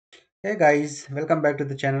Hey guys, welcome back to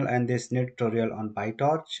the channel and this new tutorial on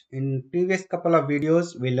Pytorch. In previous couple of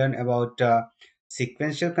videos, we learned about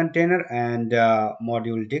sequential container and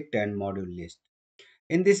module dict and module list.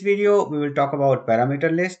 In this video, we will talk about parameter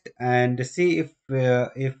list and see if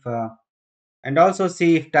and also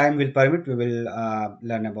see if time will permit, we will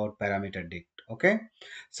learn about parameter dict. Okay,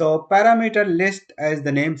 so parameter list, as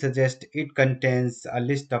the name suggests, it contains a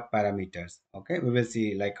list of parameters. Okay, we will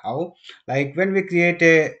see like how, like when we create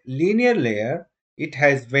a linear layer, it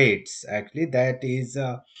has weights actually that is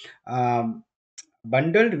um,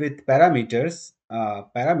 bundled with parameters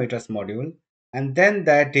module, and then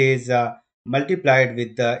that is multiplied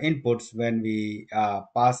with the inputs when we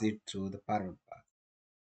pass it through the parameter.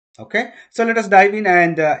 Okay, so let us dive in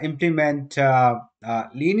and implement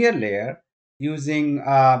linear layer using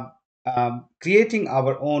creating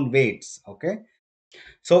our own weights. Okay,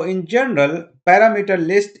 so in general, parameter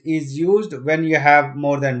list is used when you have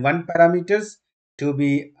more than one parameters to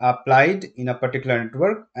be applied in a particular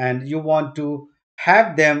network and you want to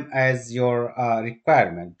have them as your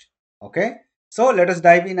requirement. Okay, so let us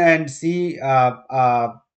dive in and see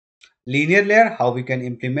linear layer, how we can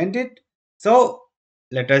implement it. So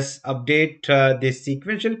let us update this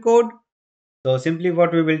sequential code. So simply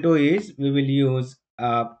what we will do is we will use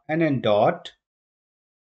nn dot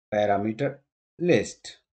parameter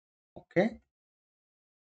list. Okay,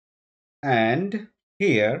 and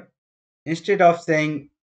here instead of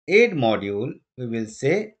saying add module, we will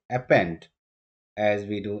say append, as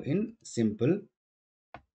we do in simple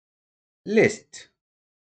list,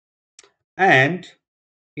 and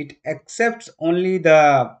it accepts only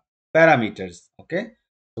the parameters. Okay,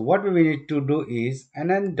 so what we need to do is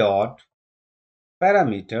nn dot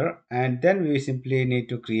parameter, and then we simply need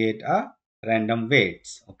to create a random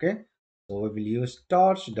weights. Okay, so we will use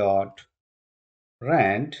torch dot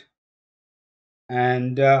rand,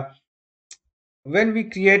 and when we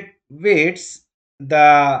create weights,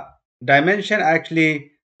 the dimension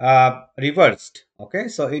actually reversed. Okay,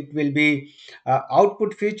 so it will be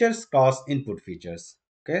output features cross input features.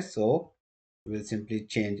 Okay, so we'll simply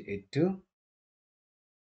change it to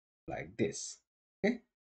like this. Okay,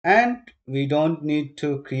 and we don't need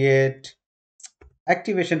to create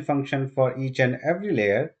activation function for each and every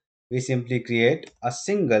layer. We simply create a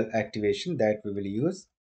single activation that we will use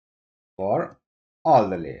for all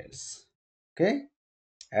the layers. Okay,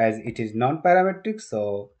 as it is non-parametric,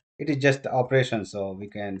 so it is just operation, so we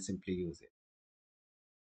can simply use it.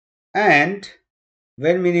 And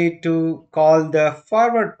when we need to call the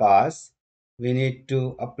forward pass, we need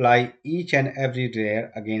to apply each and every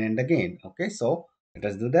layer again and again. Okay, so let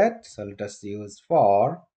us do that. So let us use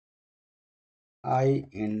for I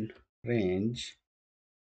in range,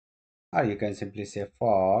 or you can simply say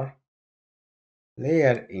for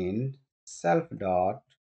layer in self dot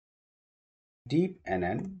deep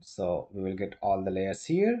nn. So we will get all the layers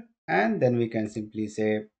here, and then we can simply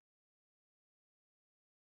say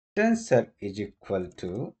tensor is equal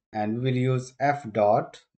to, and we will use f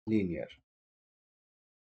dot linear.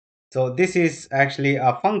 So this is actually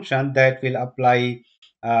a function that will apply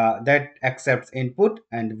that accepts input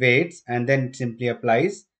and weights, and then simply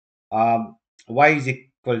applies y is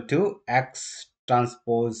equal to x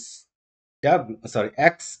transpose w, sorry,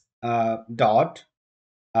 x dot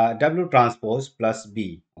w transpose plus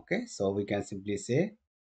b. Okay, so we can simply say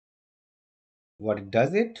what it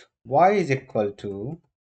does. It y is equal to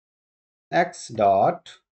x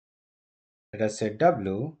dot, let us say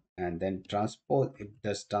w, and then transpose, it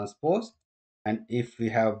does transpose, and if we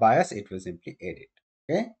have bias it will simply add it.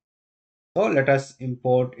 Okay, so let us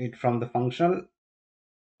import it from the functional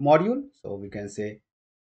module. So we can say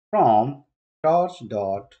from torch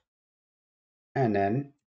dot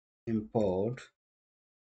nn import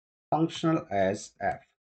functional as f.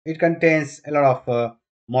 It contains a lot of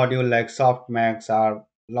module like softmax or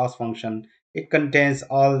loss function. It contains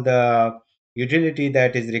all the utility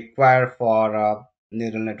that is required for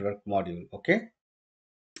neural network module. Okay,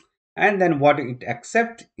 and then what it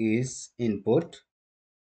accepts is input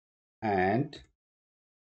and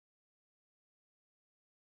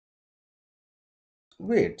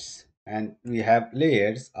weights, and we have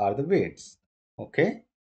layers are the weights. Okay,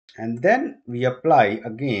 and then we apply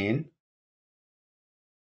again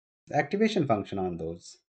the activation function on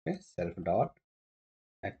those. Okay, self dot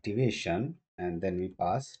activation, and then we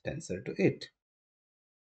pass tensor to it.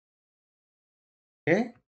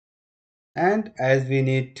 Okay, and as we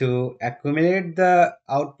need to accumulate the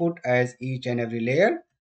output as each and every layer,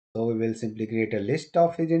 so we will simply create a list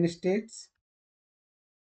of hidden states.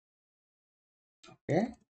 Okay,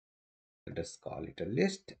 let us call it a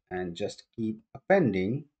list and just keep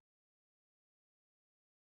appending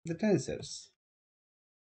the tensors.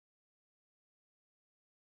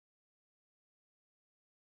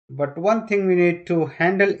 But one thing we need to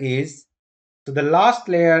handle is, so the last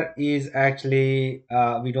layer is actually,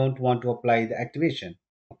 we don't want to apply the activation.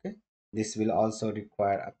 Okay, this will also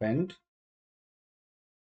require append,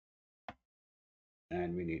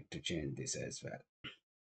 and we need to change this as well.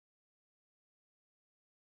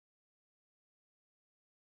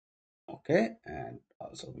 Okay, and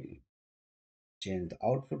also we change the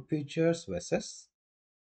output features versus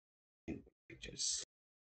input features.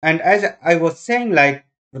 And as I was saying, like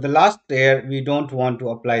for the last layer, we don't want to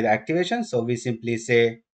apply the activation, so we simply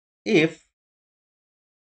say if.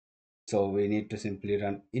 So we need to simply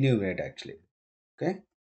run enumerate actually. Okay,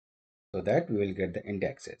 so that we will get the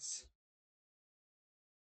indexes,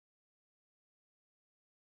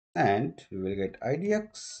 and we will get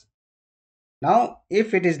idx. Now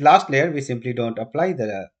if it is last layer, we simply don't apply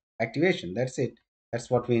the activation. That's it. That's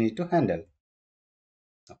what we need to handle.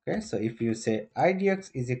 Okay, so if you say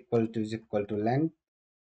idx is equal to length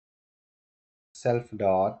self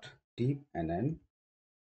dot deep nn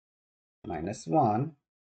minus 1,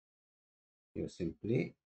 you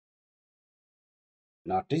simply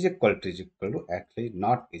not is equal to actually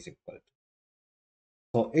not is equal to.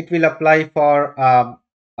 So it will apply for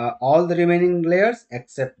all the remaining layers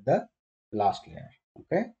except the last layer.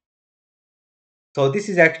 Okay, so this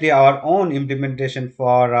is actually our own implementation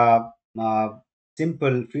for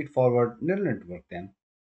simple feed forward neural network then,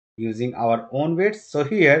 using our own weights. So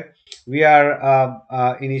here we are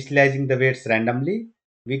initializing the weights randomly.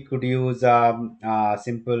 We could use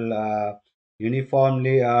simple uniform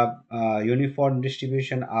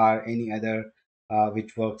distribution or any other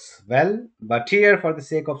which works well. But here, for the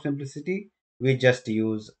sake of simplicity, we just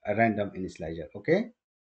use a random initializer. Okay,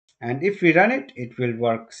 and if we run it, it will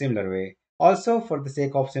work similar way. Also, for the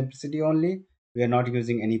sake of simplicity only, we are not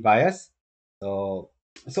using any bias. So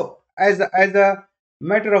as a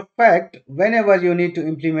matter of fact, whenever you need to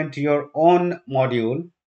implement your own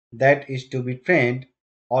module that is to be trained,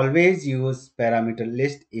 always use parameter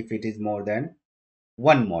list if it is more than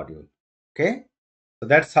one module. Okay, so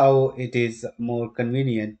that's how it is more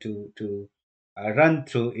convenient to run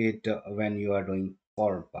through it when you are doing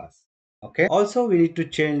forward pass. Okay, also we need to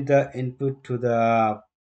change the input to the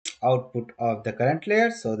output of the current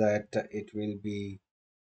layer so that it will be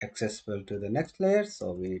accessible to the next layer.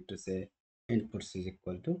 So we need to say inputs is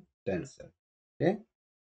equal to tensor. Okay,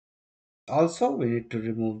 also we need to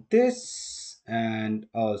remove this, and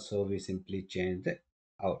also we simply change the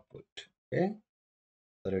output. Okay,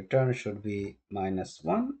 the return should be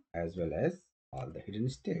 -1 as well as all the hidden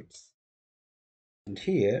states, and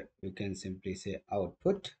here we can simply say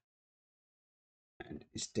output and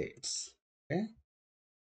states. Okay,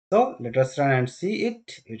 so let us run and see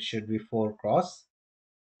it. It should be 4 cross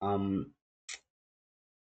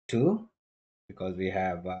 2, because we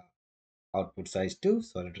have output size 2.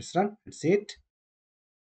 So let us run and see it.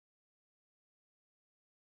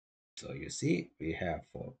 So you see we have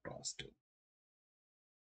 4 cross 2.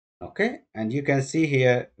 Okay, and you can see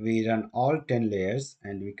here we run all 10 layers,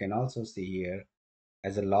 and we can also see here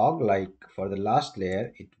as a log, like for the last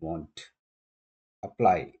layer it won't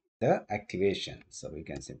apply the activation. So we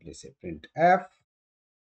can simply say printf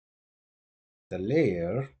the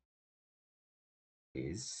layer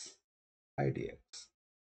is idx.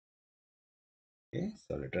 Okay,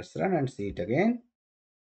 so let us run and see it again.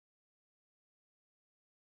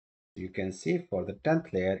 You can see for the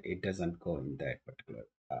 10th layer it doesn't go in that particular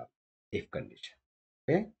if condition.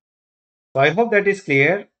 Okay, so I hope that is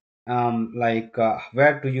clear, like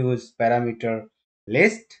where to use parameter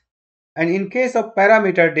list. And in case of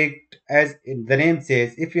parameter dict, as the name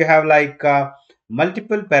says, if you have like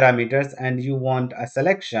multiple parameters and you want a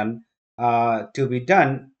selection to be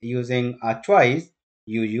done using a choice,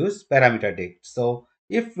 you use parameter dict. So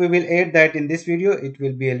if we will add that in this video, it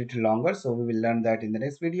will be a little longer, so we will learn that in the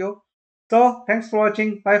next video. So thanks for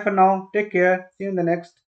watching. Bye for now. Take care. See you in the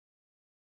next.